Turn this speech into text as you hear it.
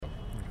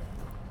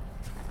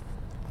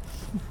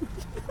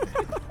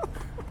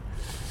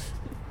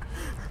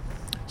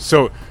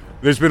So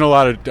there's been a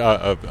lot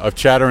of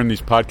chatter in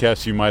these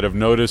podcasts. You might have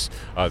noticed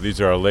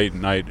these are our late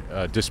night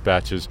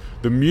dispatches.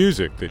 The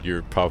music that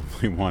you're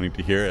probably wanting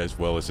to hear, as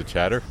well as the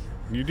chatter.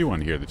 You do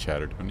want to hear the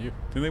chatter, don't you?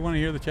 Do they want to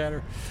hear the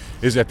chatter?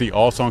 Is at the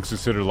All Songs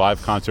Considered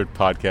Live Concert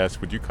podcast.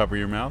 Would you cover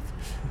your mouth?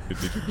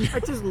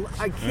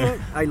 I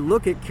can't. I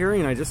look at Carrie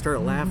and I just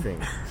start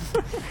laughing.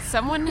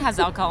 Someone has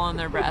alcohol on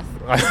their breath.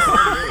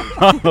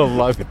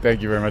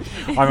 Thank you very much.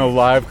 On the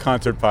live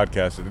concert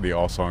podcast, the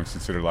All Songs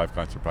Considered Live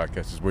Concert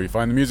podcast is where you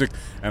find the music,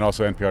 and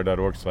also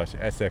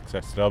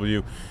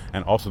npr.org/SXSW,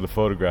 and also the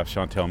photographs.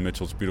 Chantel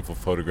Mitchell's beautiful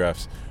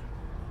photographs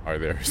are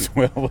there as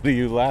well. What are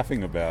you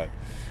laughing about?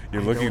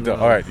 You're looking at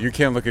all right, you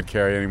can't look at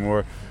Carrie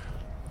anymore.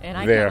 And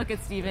I can't look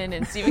at Steven,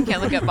 and Steven can't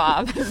look at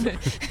Bob.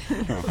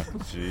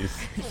 Jeez.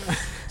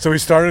 So we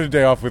started the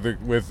day off with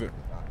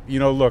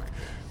look,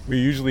 we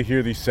usually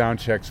hear these sound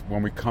checks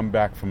when we come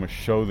back from a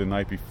show the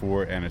night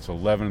before, and it's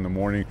 11 in the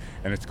morning,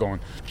 and it's going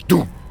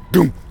doom,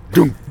 doom,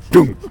 doom,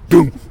 doom,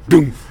 doom,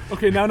 doom.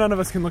 Okay, now none of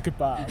us can look at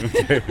Bob.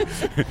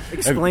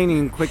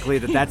 Explaining quickly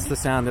that's the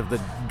sound of the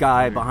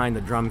guy behind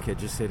the drum kit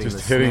just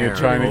hitting it,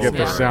 trying to get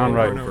the sound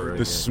right. Over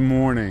this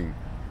morning,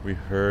 we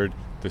heard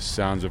the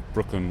sounds of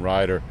Brooklyn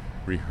Rider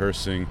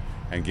rehearsing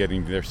and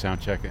getting their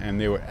sound check, and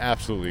they were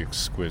absolutely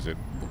exquisite.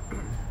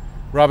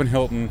 Robin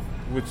Hilton,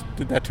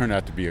 did that turn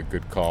out to be a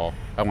good call?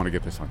 I want to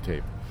get this on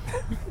tape.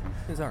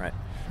 It was all right.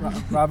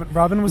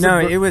 Robin was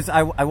it was.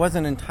 I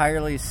wasn't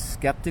entirely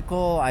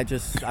skeptical. I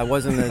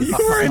wasn't as you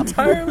were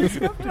entirely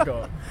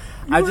skeptical.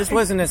 I just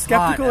wasn't as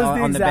hot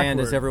on the band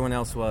word. as everyone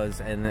else was,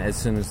 and as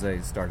soon as they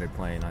started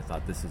playing, I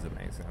thought, this is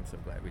amazing. I'm so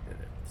glad we did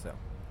it. So,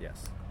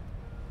 yes.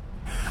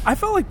 I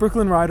felt like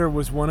Brooklyn Rider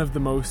was one of the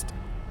most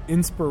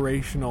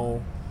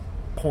inspirational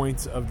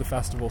points of the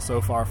festival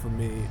so far for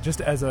me, just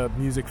as a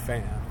music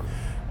fan.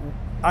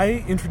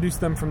 I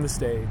introduced them from the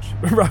stage.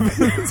 Robin's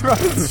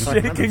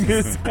shaking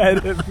his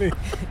head at me.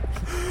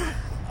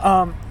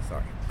 Sorry.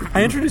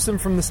 I introduced them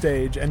from the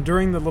stage, and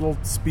during the little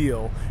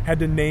spiel, had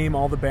to name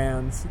all the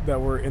bands that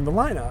were in the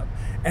lineup.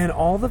 And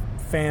all the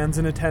fans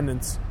in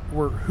attendance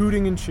were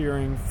hooting and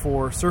cheering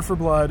for Surfer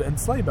Blood and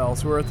Sleigh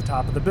Bells, who were at the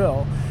top of the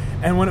bill.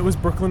 And when it was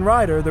Brooklyn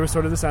Rider, there was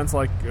sort of the sense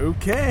like,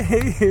 okay,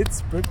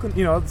 it's Brooklyn,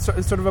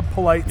 sort of a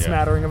polite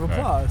smattering of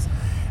applause. Right.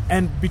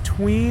 And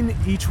between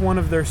each one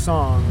of their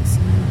songs,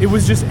 it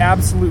was just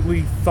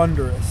absolutely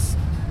thunderous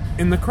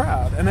in the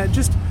crowd. And it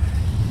just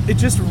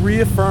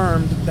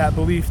reaffirmed that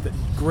belief that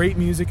great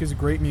music is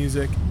great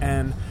music,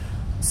 and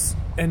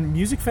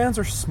music fans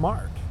are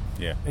smart.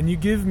 Yeah. And you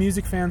give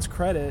music fans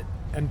credit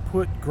and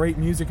put great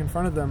music in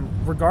front of them,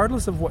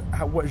 regardless of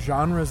what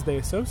genres they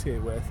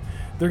associate with,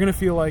 they're going to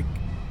feel like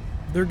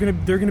they're going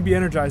to be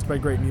energized by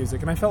great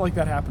music. And I felt like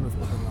that happened with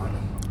Brooklyn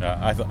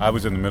Rider. I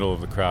was in the middle of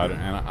the crowd,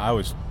 and I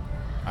was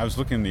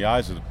looking in the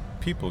eyes of the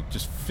people,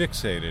 just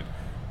fixated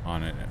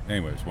on it.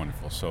 Anyway, it was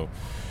wonderful. So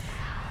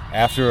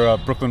after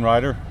Brooklyn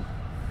Rider,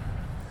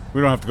 we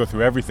don't have to go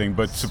through everything,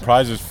 but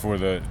surprises for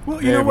the...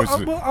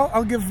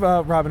 I'll give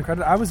Robin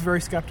credit. I was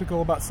very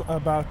skeptical about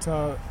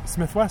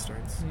Smith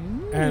Westerns.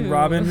 Ooh, and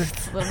Robin... A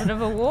little bit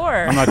of a war.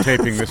 I'm not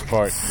taping this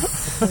part.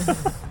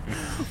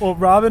 Well,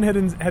 Robin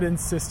had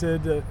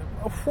insisted,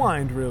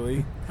 whined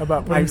really,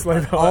 about putting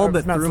Sleigh Bells. All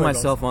but threw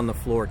myself on the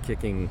floor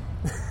kicking...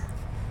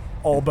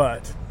 All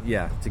but.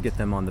 Yeah, to get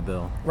them on the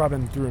bill.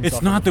 Robin threw himself.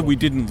 It's not that we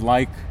didn't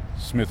like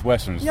Smith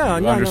Westerns. Yeah,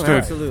 we understood.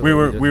 Absolutely.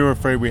 We were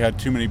afraid we had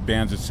too many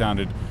bands that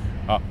sounded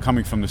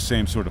coming from the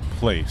same sort of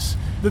place.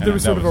 That there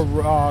was sort of a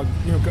raw, a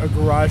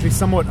garagey,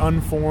 somewhat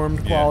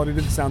unformed quality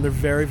to the sound. They're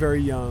very,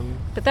 very young.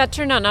 But that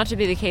turned out not to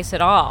be the case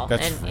at all.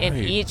 That's right. And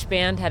each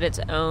band had its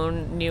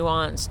own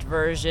nuanced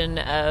version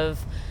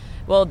of...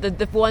 Well,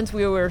 the ones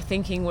we were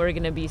thinking were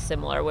going to be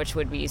similar, which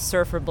would be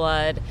Surfer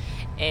Blood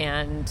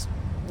and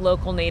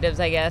local natives,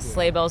 I guess,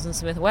 Sleigh Bells and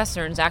Smith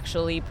Westerns,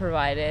 actually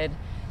provided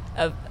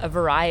a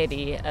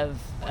variety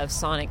of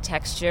sonic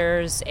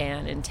textures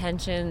and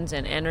intentions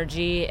and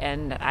energy,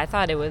 and I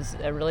thought it was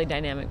a really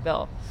dynamic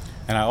bill.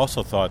 And I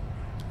also thought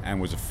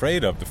and was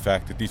afraid of the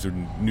fact that these are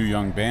new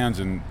young bands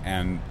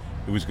and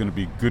it was going to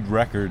be good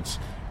records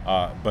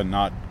but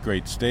not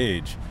great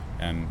stage,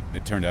 and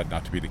it turned out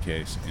not to be the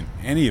case in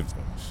any of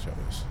those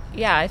shows.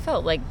 Yeah, I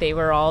felt like they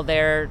were all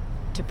there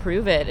to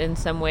prove it in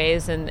some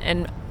ways,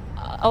 and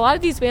a lot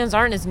of these bands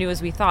aren't as new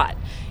as we thought.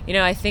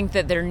 I think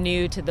that they're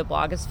new to the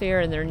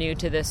blogosphere and they're new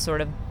to this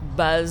sort of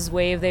buzz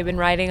wave they've been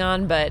riding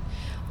on, but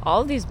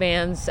all of these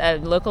bands,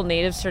 Local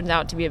Natives turned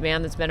out to be a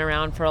band that's been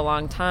around for a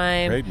long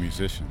time. Great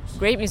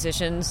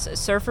musicians.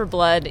 Surfer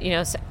Blood,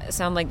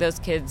 sound like those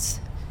kids.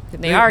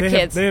 They are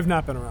kids. They have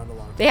not been around a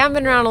long time. They haven't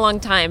been around a long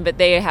time, but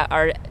they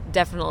are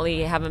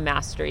definitely have a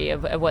mastery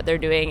of what they're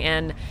doing.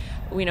 And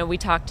we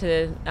talked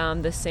to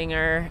the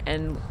singer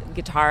and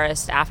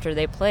guitarist after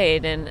they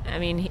played, and I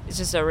mean, he's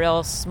just a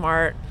real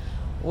smart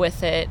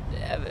with it,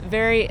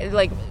 very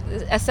like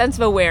a sense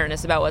of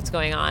awareness about what's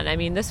going on. I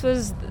mean, this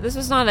was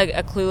not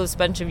a clueless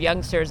bunch of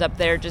youngsters up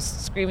there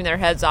just screaming their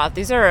heads off.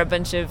 These are a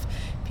bunch of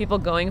people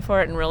going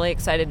for it and really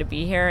excited to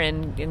be here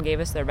and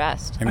gave us their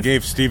best. And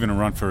gave Steven a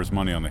run for his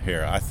money on the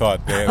hair. I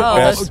thought they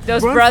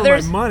those Run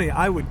brothers. for my money,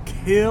 I would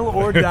kill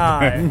or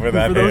die For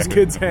that for those hair.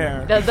 kids'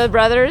 hair. The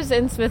brothers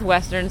in Smith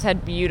Westerns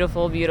had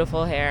beautiful,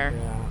 beautiful hair.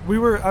 Yeah.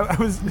 I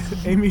was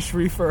Amy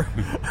Schriefer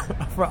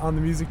on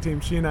the music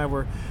team. She and I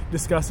were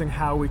discussing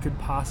how we could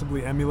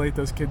possibly emulate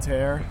those kids'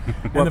 hair.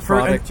 What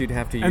product you'd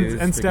have to use.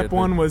 And to step get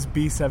one was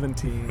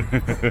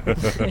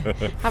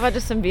B17. How about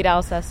just some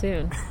Vidal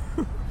Sassoon?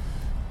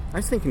 I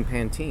was thinking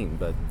Pantene,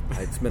 but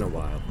it's been a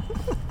while.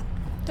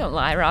 Don't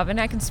lie, Robin.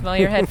 I can smell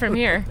your head from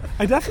here.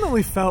 I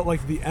definitely felt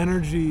like the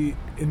energy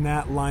in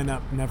that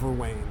lineup never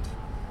waned.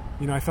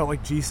 You know, I felt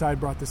like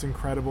G-Side brought this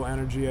incredible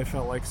energy. I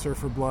felt like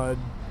Surfer Blood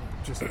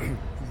just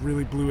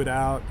really blew it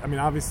out. I mean,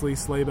 obviously,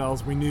 Sleigh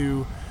Bells we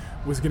knew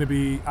was going to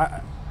be.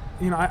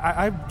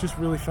 I just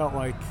really felt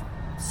like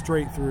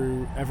straight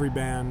through every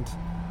band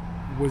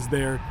was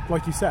there,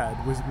 like you said,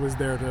 was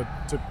there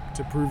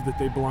to prove that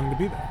they belonged to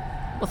be there.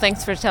 Well,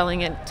 thanks for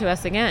telling it to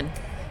us again.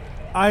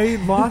 I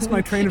lost my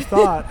train of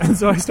thought, and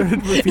so I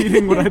started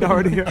repeating what I'd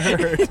already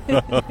heard.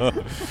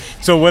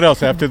 So what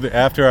else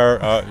after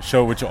our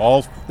show, which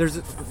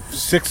There's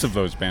 6 of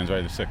those bands,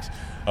 right? The 6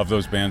 of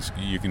those bands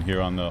you can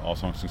hear on the All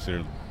Songs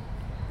Considered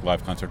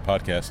live concert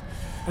podcast.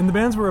 And the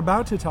bands we're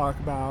about to talk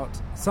about,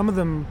 some of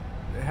them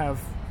have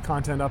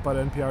content up at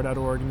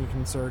npr.org, and you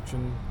can search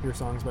and hear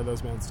songs by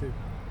those bands too.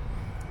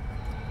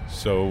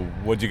 So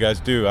what'd you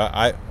guys do?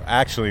 I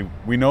actually,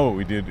 we know what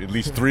we did, at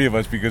least 3 of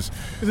us, because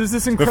There's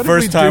this the incredibly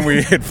first time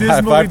we hit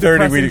dismally 5:30,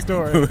 depressing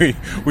story.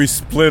 we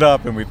split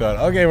up and we thought,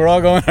 okay, we're all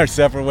going our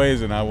separate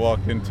ways. And I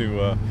walked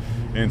into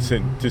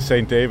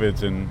St.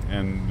 David's,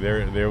 and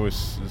there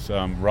was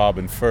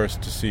Robin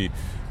first to see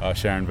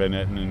Sharon Van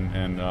Etten,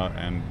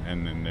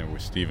 and then there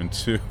was Steven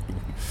too.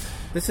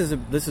 This is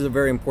a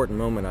very important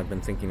moment I've been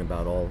thinking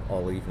about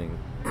all evening.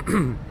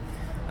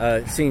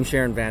 Seeing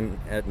Sharon Van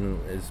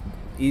Etten is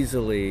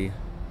easily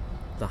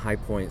the high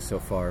point so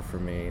far for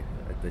me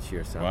this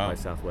year, South by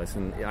Southwest,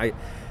 and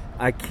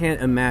I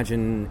can't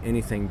imagine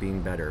anything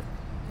being better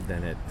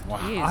than it. Wow.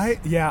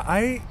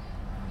 Jeez.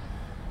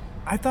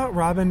 I thought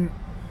Robin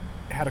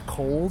had a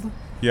cold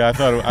Yeah, I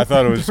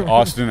thought it was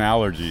Austin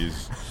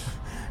allergies.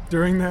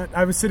 during that.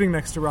 I was sitting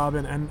next to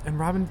Robin, and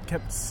Robin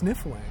kept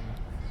sniffling.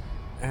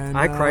 And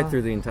I cried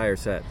through the entire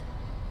set.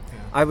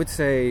 I would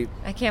say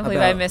I can't believe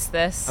I missed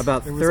this.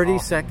 About It was 30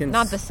 awesome. seconds.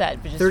 Not the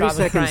set, but just 30 Robin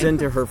seconds crying.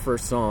 into her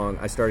first song,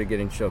 I started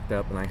getting choked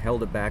up, and I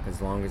held it back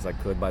as long as I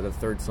could. By the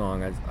third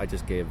song, I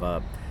just gave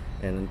up,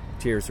 and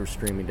tears were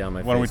streaming down my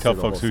face. Why don't we tell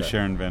through the folks whole who set.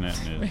 Sharon Van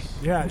Etten is?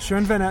 Yeah,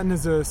 Sharon Van Etten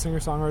is a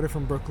singer-songwriter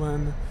from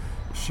Brooklyn.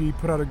 She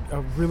put out a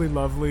really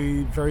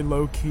lovely, very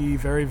low-key,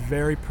 very,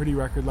 very pretty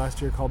record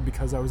last year called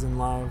Because I Was in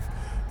Love.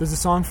 There's a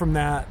song from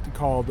that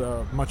called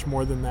Much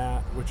More Than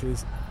That, which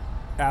is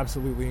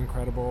absolutely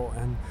incredible.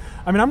 And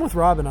I mean, I'm with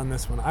Robin on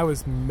this one. I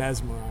was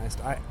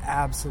mesmerized. I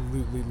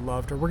absolutely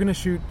loved her. We're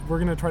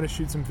gonna try to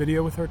shoot some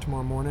video with her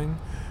tomorrow morning,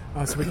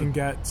 so we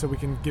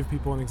can give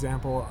people an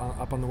example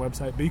up on the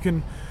website.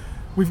 But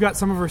we've got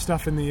some of her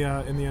stuff in the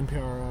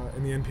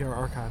NPR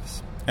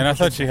archives. And I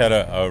thought she had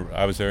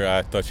I was there.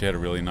 I thought she had a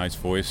really nice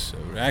voice,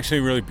 actually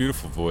a really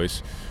beautiful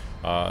voice,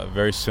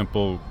 very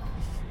simple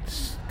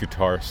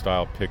guitar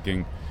style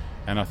picking,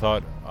 and I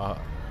thought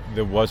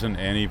there wasn't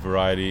any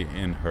variety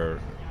in her,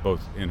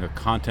 both in her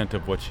content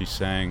of what she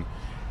sang,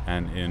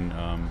 and in.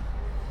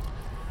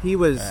 He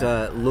was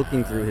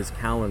looking through his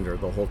calendar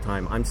the whole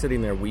time. I'm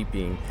sitting there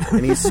weeping,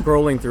 and he's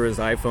scrolling through his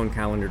iPhone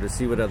calendar to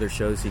see what other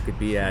shows he could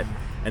be at,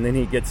 and then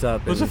he gets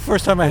up. It was the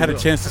first time I had a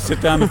chance to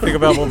sit down and think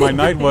about what my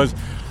night was.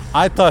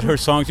 I thought her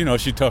songs, she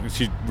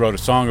wrote a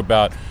song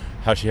about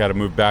how she had to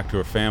move back to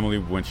her family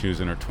when she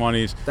was in her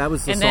 20s. That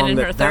was the And then song in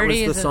her that was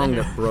 30s the song and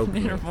that broke in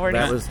me. her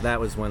 40s.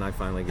 That was when I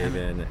finally gave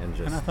in and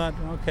just. And I thought,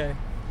 okay,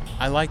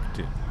 I liked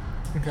it.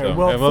 Okay, So,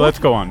 well, let's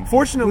go on.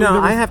 Fortunately, No,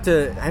 there was- I have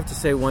to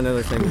say one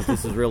other thing. That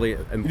this is really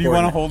important. Do you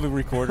want to hold the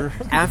recorder?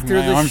 After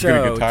My the arm's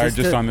gonna show, get tired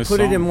just to on this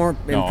put it song. in more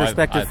in No,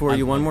 perspective for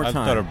you one more I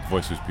time. thought her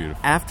voice was beautiful.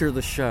 After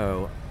the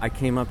show, I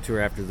came up to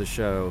her after the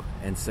show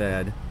and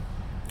said,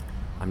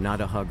 "I'm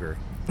not a hugger,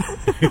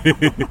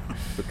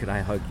 but could I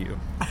hug you?"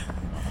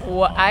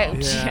 What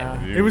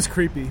yeah, it was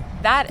creepy.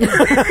 that's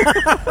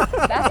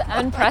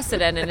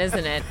unprecedented,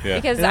 isn't it? Yeah.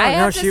 Because No, I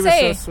have she to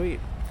say, was so sweet.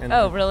 And,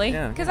 oh really?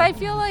 Yeah. Because I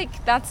feel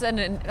like that's kind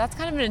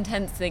of an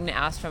intense thing to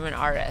ask from an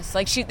artist.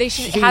 Like she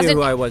She knew hasn't.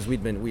 who I was.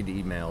 We'd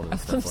emailed. And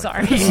stuff I'm like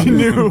sorry. that. She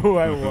knew who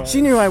I was.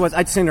 She knew who I was.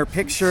 I'd send her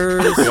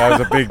pictures. That was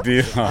a big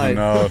deal. Oh, I-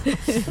 no.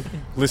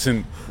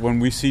 Listen, when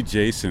we see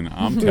Jason,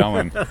 I'm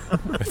telling.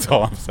 That's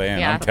all I'm saying.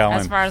 Yeah, I'm telling.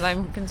 as far as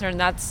I'm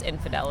concerned, that's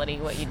infidelity.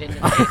 What you did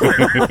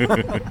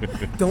to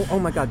me. Don't. Oh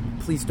my God!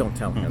 Please don't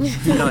tell him.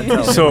 Do not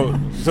tell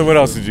him. So what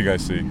else did you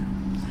guys see?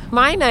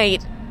 My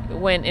night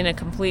went in a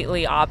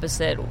completely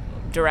opposite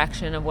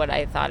direction of what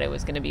I thought it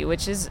was going to be,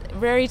 which is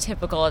very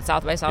typical at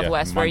South by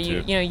Southwest, where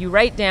mine too. you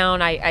write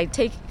down. I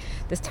take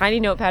this tiny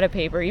notepad of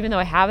paper, even though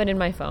I have it in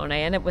my phone. I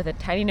end up with a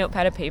tiny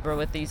notepad of paper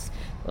with these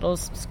little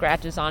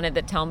scratches on it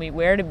that tell me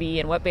where to be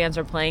and what bands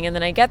are playing, and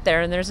then I get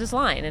there and there's this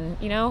line, and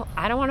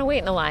I don't want to wait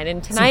in the line.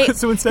 And tonight,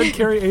 so instead,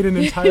 Carrie ate an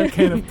entire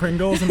can of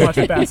Pringles and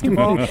watched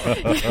basketball.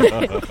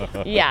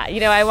 Yeah,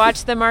 I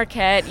watched the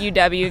Marquette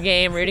UW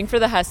game, rooting for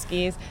the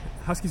Huskies.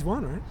 Huskies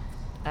won,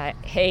 right?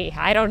 Hey,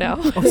 I don't know.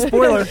 Oh,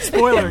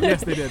 spoiler!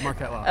 Yes, they did.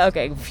 Marquette lost.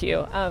 Okay,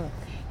 phew.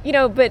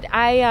 But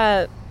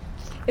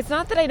it's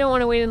not that I don't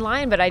want to wait in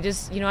line, but I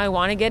just, I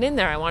want to get in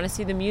there. I want to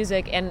see the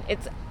music, and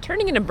it's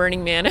turning into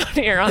Burning Man out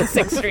here on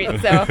 6th Street.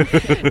 So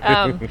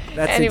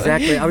that's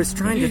exactly. I was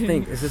trying to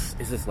think. Is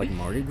this like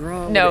Mardi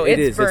Gras? No,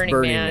 it's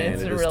Burning Man.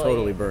 It's It is really,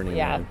 totally Burning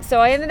Man. Yeah.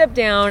 So I ended up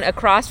down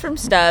across from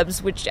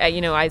Stubbs, which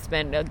I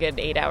spent a good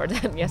 8 hours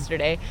at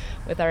yesterday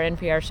with our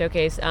NPR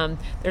showcase.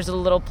 There's a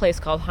little place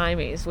called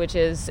Jaime's, which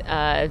is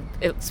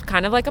it's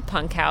kind of like a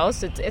punk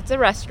house. It's a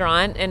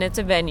restaurant and it's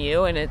a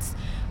venue, and it's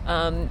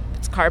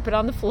carpet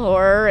on the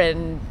floor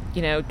and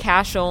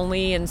cash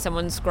only, and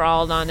someone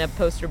scrawled on a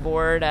poster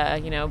board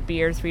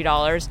beer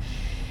 $3,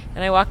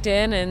 and I walked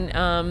in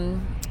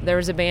and there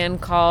was a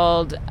band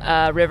called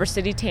River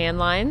City Tan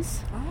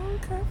Lines. Oh,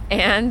 okay.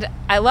 And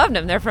I loved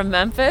them. They're from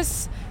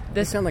Memphis.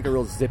 They sound like a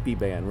real zippy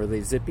band. Were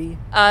they zippy?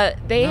 They're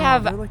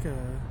like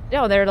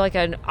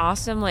an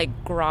awesome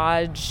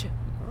garage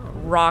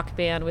rock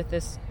band with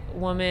this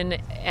woman.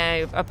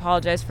 I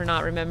apologize for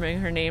not remembering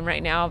her name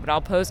right now, but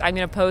I'm going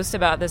to post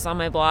about this on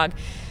my blog.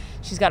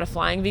 She's got a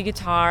flying V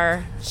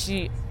guitar,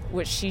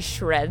 which she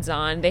shreds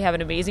on. They have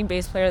an amazing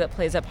bass player that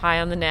plays up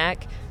high on the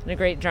neck, and a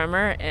great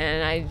drummer.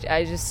 And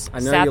I just I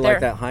know sat you there.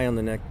 like that high on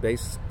the neck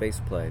bass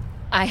play.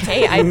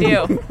 I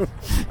do.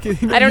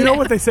 I don't know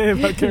what they say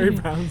about Carrie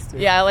Brown's too.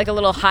 Yeah, I like a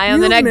little high on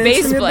the neck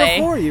bass mentioned play. It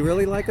before. You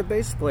really like a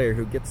bass player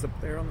who gets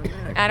up there on the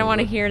neck. I don't want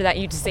to hear that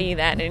you say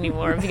that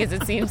anymore because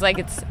it seems like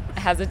it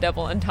has a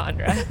double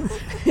entendre.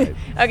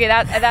 Okay,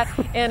 that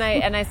and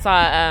I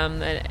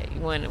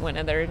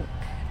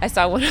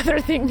saw one other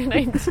thing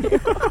tonight too.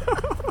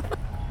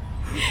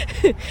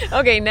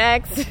 Okay,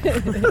 next.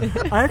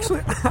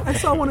 I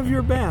saw one of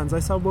your bands. I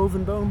saw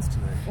Woven Bones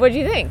tonight. What did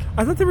you think?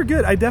 I thought they were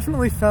good. I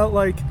definitely felt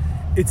like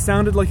it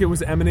sounded like it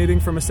was emanating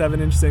from a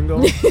 7-inch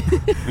single.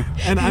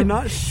 And I'm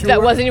not sure.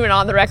 That wasn't even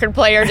on the record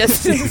player,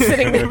 just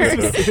sitting there.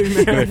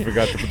 I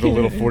forgot to put the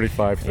little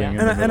 45 thing in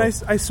and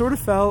I sort of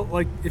felt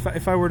like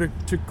if I were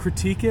to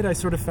critique it, I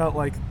sort of felt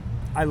like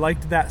I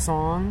liked that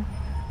song,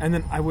 and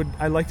then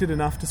I liked it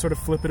enough to sort of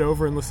flip it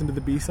over and listen to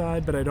the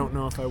B-side, but I don't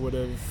know if I would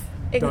have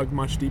dug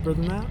much deeper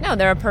than that. No,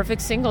 they're a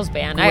perfect singles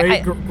band.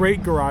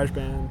 Great garage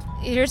band.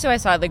 Here's who I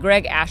saw, the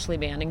Greg Ashley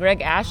Band. And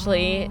Greg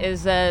Ashley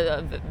is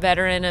a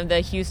veteran of the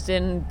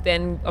Houston,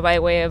 then by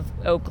way of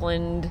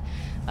Oakland,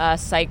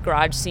 psych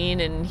garage scene,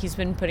 and he's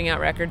been putting out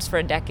records for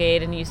a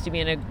decade, and he used to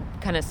be in a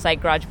kind of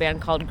psych garage band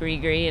called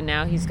Gree, and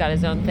now he's got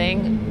his own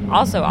thing.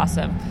 Also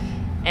awesome.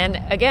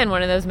 And again,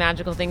 one of those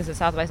magical things at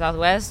South by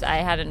Southwest, I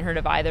hadn't heard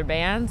of either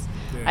bands.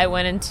 Yeah. I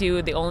went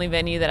into the only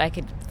venue that I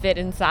could fit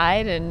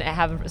inside and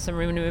have some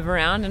room to move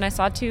around, and I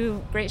saw 2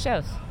 great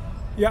shows.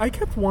 Yeah, I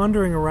kept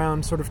wandering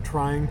around, sort of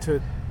trying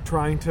to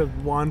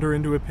wander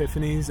into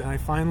epiphanies, and I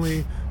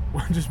finally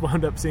just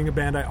wound up seeing a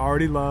band I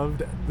already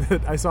loved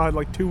that I saw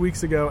like 2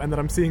 weeks ago and that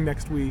I'm seeing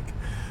next week.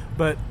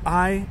 But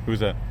Who's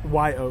that?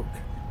 Wye Oak.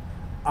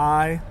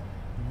 I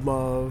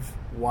love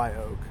Wye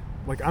Oak.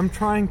 Like I'm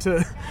trying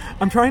to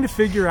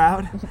figure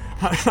out.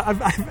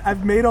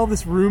 I've made all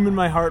this room in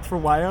my heart for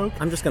Wye Oak.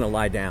 I'm just gonna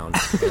lie down.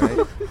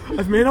 Right?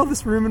 I've made all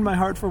this room in my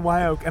heart for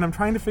Wye Oak, and I'm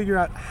trying to figure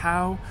out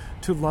how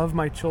to love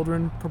my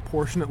children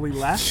proportionately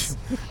less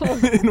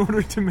in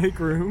order to make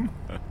room.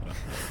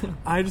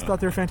 I just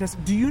thought they were fantastic.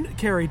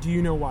 Carrie, do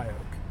you know Wye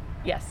Oak?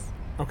 Yes.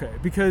 Okay,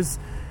 because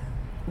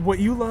what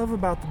you love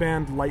about the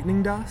band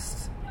Lightning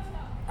Dust,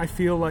 I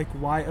feel like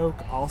Wye Oak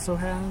also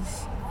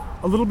has.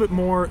 A little bit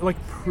more like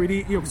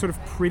pretty, sort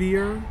of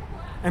prettier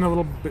and a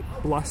little bit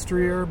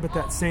blusterier, but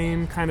that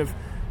same kind of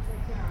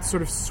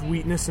sort of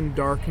sweetness and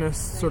darkness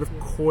sort of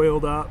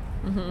coiled up.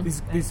 Mm-hmm.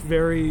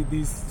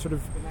 These sort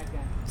of...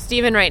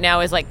 Steven right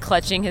now is like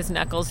clutching his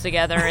knuckles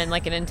together in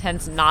like an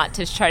intense knot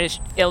to try to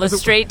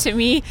illustrate to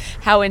me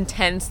how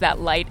intense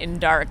that light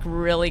and dark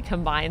really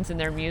combines in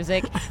their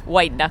music.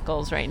 White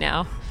knuckles right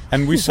now.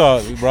 And we saw,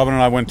 Robin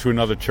and I went to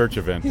another church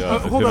event.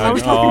 Hold on, I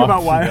was talking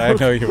about Wye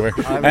Oak. I know you were.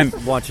 I was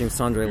watching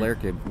Sondre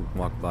Lerche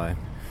walk by.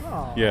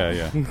 Oh.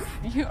 Yeah.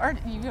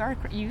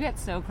 You get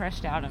so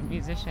crushed out on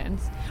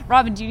musicians.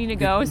 Robin, do you need to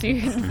go so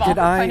you can find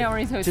out where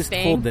he's staying? Just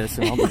hold this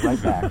and I'll be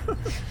right back.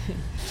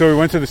 So we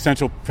went to the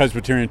Central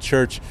Presbyterian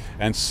Church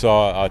and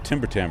saw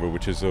Timber Timbre,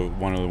 which is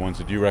one of the ones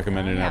that you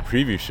recommended in our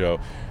preview show,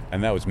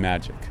 and that was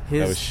magic.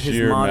 That was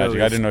sheer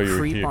magic. I didn't know you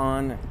were here. Creep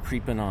on,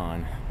 creeping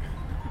on.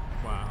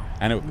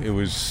 And it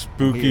was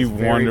spooky,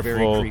 wonderful.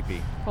 Very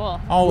creepy. Cool.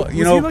 Oh,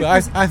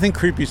 I think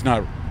creepy's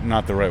not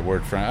the right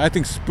word for it. I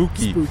think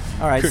spooky.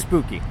 All right,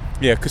 spooky.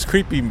 Yeah, because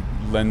creepy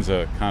lends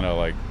a kind of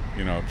like,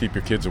 keep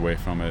your kids away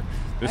from it.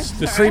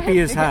 This creepy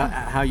is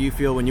how you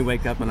feel when you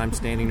wake up and I'm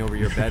standing over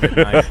your bed at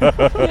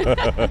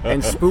night.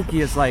 And spooky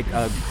is like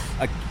a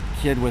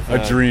kid with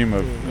a dream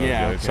of.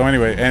 Yeah. Okay. So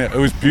anyway, and it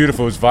was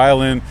beautiful. It was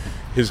violin,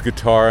 his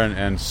guitar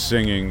and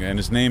singing, and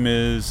his name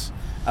is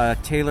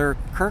Taylor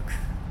Kirk.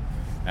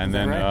 and Is that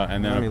then right?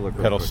 and Let me then look a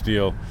real pedal quick.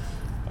 steel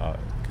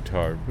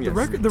guitar. Yes,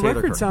 The Taylor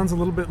record Kirk. sounds a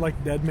little bit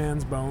like Dead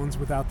Man's Bones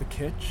without the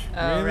kitsch.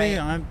 Oh, Really?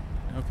 right.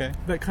 Okay.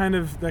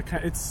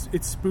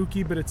 It's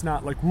spooky, but it's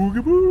not like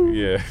woogaboo.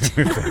 Yeah.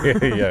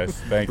 Yes.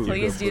 Thank you.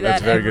 Please do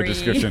That's that a very good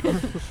every-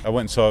 description. I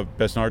went and saw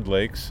Besnard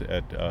Lakes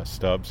at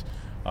Stubbs.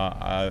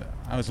 I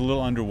was a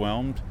little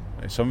underwhelmed.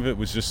 Some of it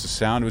was just the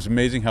sound. It was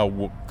amazing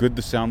how good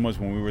the sound was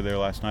when we were there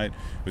last night.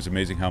 It was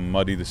amazing how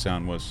muddy the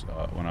sound was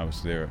when I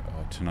was there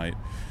tonight.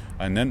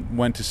 And then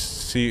went to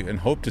see and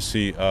hoped to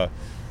see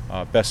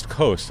Best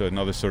Coast,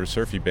 another sort of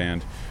surfy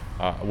band.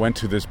 Went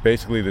to this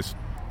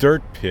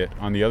dirt pit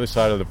on the other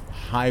side of the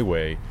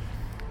highway,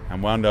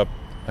 and wound up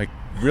like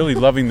really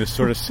loving this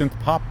sort of synth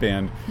pop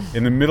band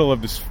in the middle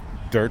of this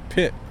dirt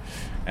pit.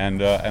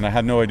 And I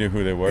had no idea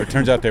who they were. It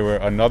turns out they were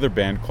another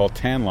band called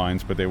Tan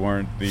Lines, but they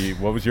weren't the.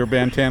 What was your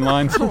band, Tan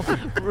Lines?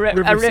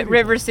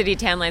 River City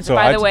Tan Lines. So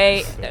By I the t-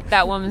 way,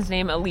 that woman's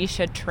name,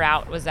 Alicia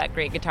Trout, was that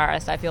great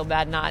guitarist. I feel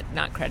bad not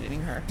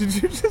crediting her.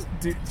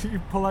 Did you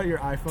pull out your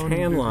iPhone?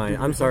 Tan Line.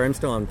 I'm sorry, I'm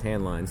still on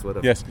Tan Lines. What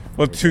a Yes.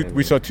 Well, band.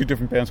 we saw two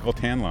different bands called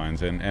Tan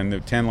Lines, and the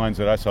Tan Lines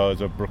that I saw is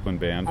a Brooklyn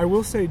band. I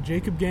will say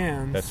Jacob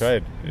Gans. That's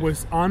right.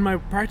 Was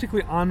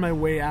practically on my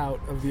way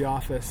out of the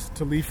office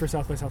to leave for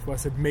South by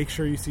Southwest. Said, make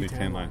sure you see The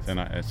Tan Lines.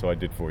 and so I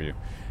did for you.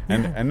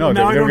 And no,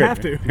 Now they I were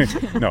don't great.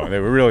 have to. No, they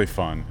were really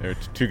fun. They were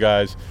two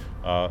guys,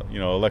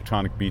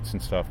 electronic beats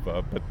and stuff.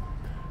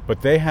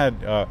 But they had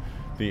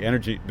the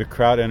energy, the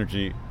crowd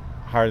energy,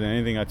 higher than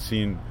anything I'd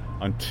seen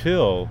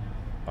until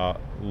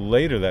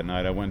later that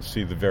night. I went to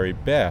see The Very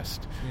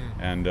Best,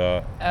 and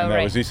that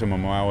right. was Issa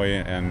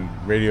Mamawi and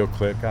Radio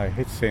Click. I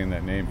hate saying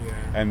that name. Yeah.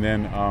 And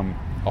then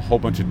a whole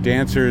bunch of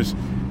dancers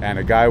and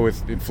a guy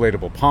with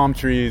inflatable palm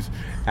trees,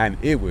 and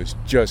it was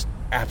just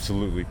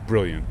absolutely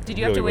brilliant. Did It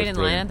you have to really wait was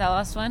in line brilliant. at that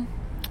last one?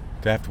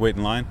 Did I have to wait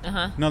in line?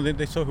 Uh-huh. No,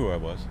 they saw who I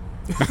was.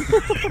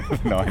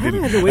 No, I I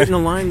didn't. had to wait in a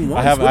line once.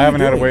 I haven't What are you had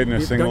to doing? wait in a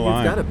You've single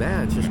line. You've got a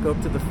badge. Just go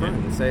up to the front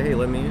and say, "Hey,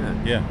 let me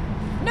in." Yeah.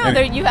 No,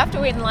 And- you have to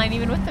wait in line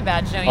even with the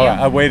badge, don't you? Oh,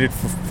 I waited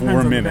for 4 Depends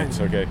on the minutes.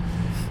 venue. Okay.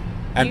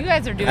 You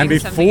guys are doing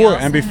and something before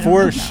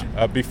else.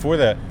 and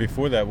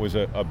before that was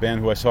a band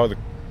who I saw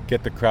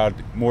get the crowd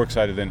more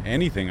excited than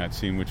anything I'd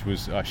seen, which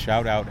was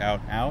Shout Out Out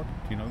Out.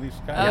 Do you know these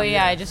guys? Oh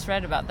yeah, I just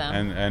read about them.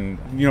 And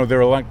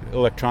they're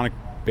electronic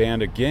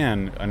band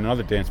again,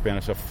 another dance band.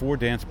 I saw 4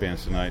 dance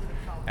bands tonight,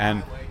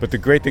 but the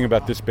great thing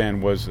about this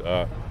band was,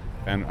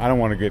 and I don't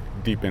want to get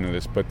deep into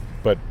this, but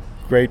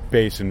great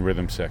bass and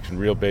rhythm section,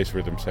 real bass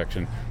rhythm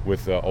section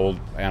with old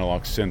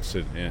analog synths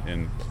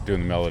in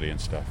doing the melody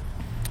and stuff.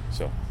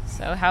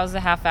 So how's the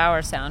half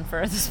hour sound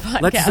for this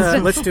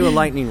podcast? Let's do a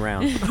lightning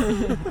round.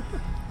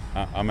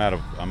 I'm out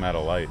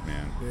of light,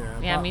 man.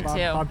 Yeah, me too.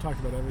 Bob talked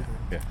about everything.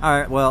 All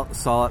right, well,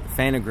 saw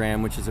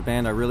Phanogram, which is a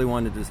band I really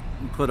wanted to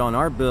put on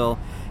our bill,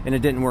 and it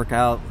didn't work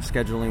out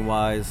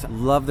scheduling-wise.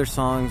 Love their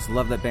songs,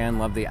 love that band,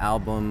 love the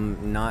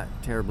album. Not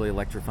terribly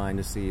electrifying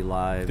to see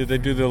live. Did they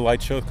do the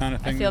light show kind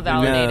of thing? feel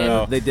validated.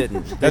 No, they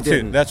didn't. That's they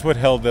didn't. it. That's what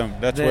held them.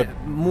 That's They-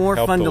 what more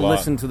helped fun a to lot.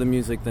 listen to the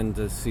music than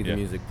to see the Yeah.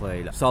 music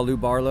played. Saw Lou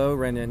Barlow,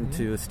 ran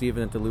into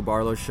Steven at the Lou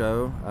Barlow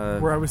show.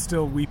 Where I was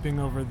still weeping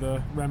over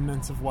the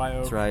remnants of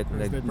YO. That's right.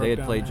 as They broke had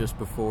down played there. just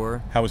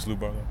before. How was Lou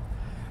Barlow?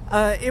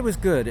 It was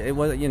good. It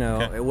was,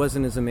 Okay. it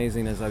wasn't as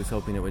amazing as I was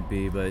hoping it would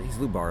be, but he's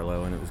Lou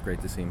Barlow, and it was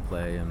great to see him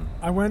play. And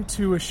I went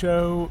to a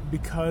show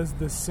because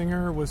the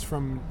singer was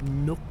from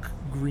Nuuk,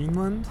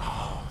 Greenland.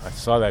 I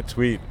saw that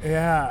tweet.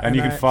 Yeah. And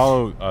you can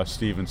follow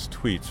Steven's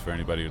tweets for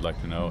anybody who'd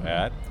like to know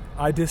at.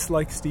 I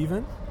Dislike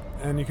Steven.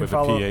 And you can With a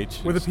follow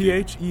PH, with a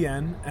Steven.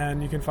 PHEN,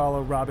 and you can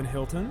follow Robin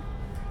Hilton.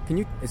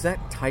 is that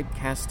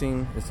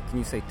typecasting? Can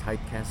you say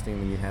typecasting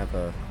when you have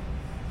a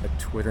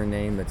Twitter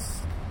name that's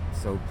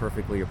so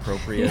perfectly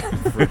appropriate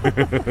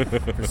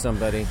for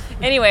somebody?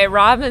 Anyway,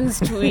 Robin's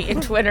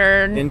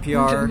Twitter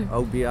NPR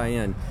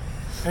OBIN.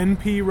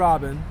 NP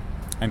Robin.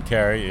 And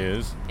Carrie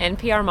is,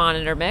 NPR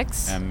Monitor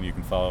Mix. and you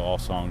can follow all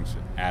songs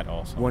at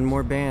all songs. One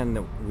more band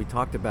that we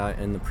talked about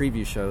in the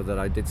preview show that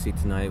I did see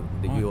tonight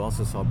that you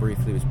also saw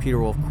briefly was Peter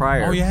Wolf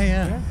Cryer. Oh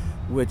yeah.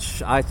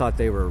 Which I thought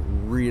they were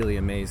really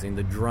amazing.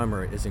 The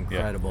drummer is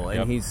incredible,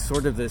 Yep. and he's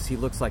sort of he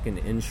looks like an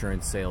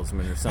insurance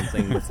salesman or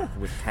something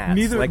with tats.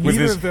 Neither- like With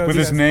neither his of those with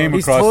his guys name were-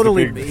 he's across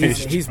totally the big he's,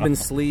 bass he's drum. been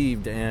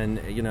sleeved, and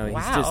he's Wow.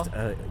 just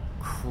a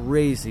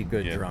crazy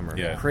good drummer.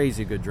 Yeah.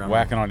 Crazy good drummer.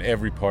 whacking on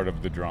every part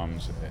of the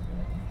drums.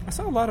 I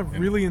saw a lot of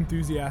really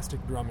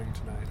enthusiastic drumming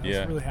tonight. I Yeah.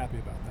 was really happy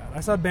about that. I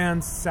saw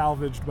bands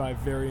salvaged by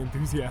very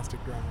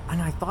enthusiastic drumming.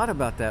 And I thought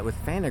about that with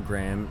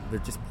Phanogram. They're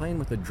just playing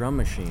with a drum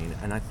machine,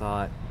 and I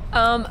thought,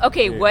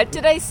 Okay, what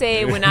did I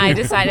say when I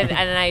decided,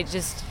 and I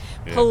just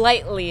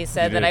politely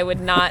said You that did. I would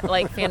not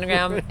like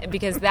Phanogram,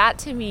 because that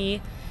to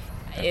me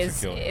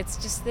That's a killer. it's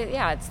just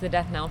it's the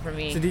death knell for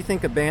me. so do you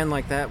think a band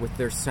like that with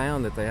their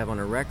sound that they have on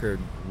a record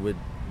would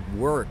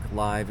work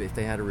live if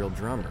they had a real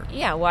drummer?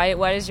 Yeah, why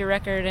does your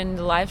record and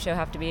the live show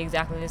have to be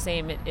exactly the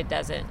same? It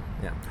doesn't.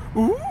 Yeah.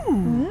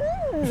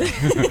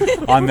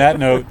 On that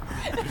note,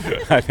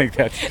 I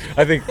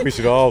think we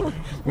should all.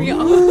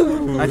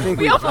 I think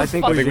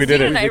we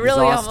did it. And I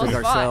really exhausted almost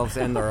ourselves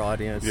and our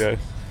audience. Yeah.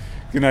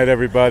 Good night,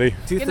 everybody.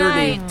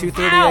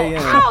 2:30 Ow,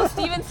 a.m. ow,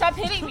 Steven, stop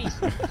hitting me.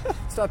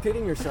 Stop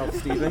hitting yourself,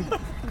 Stephen. Wow,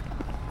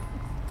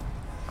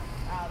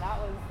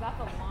 that's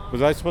a long.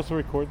 Was I supposed to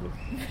record this?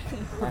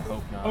 I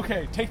hope not.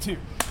 Okay, take 2.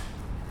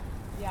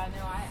 Yeah,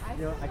 no, I I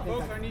think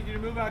Folks, I need you to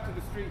move out to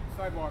the street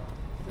sidewalk.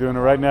 Doing it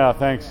right now.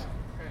 Thanks.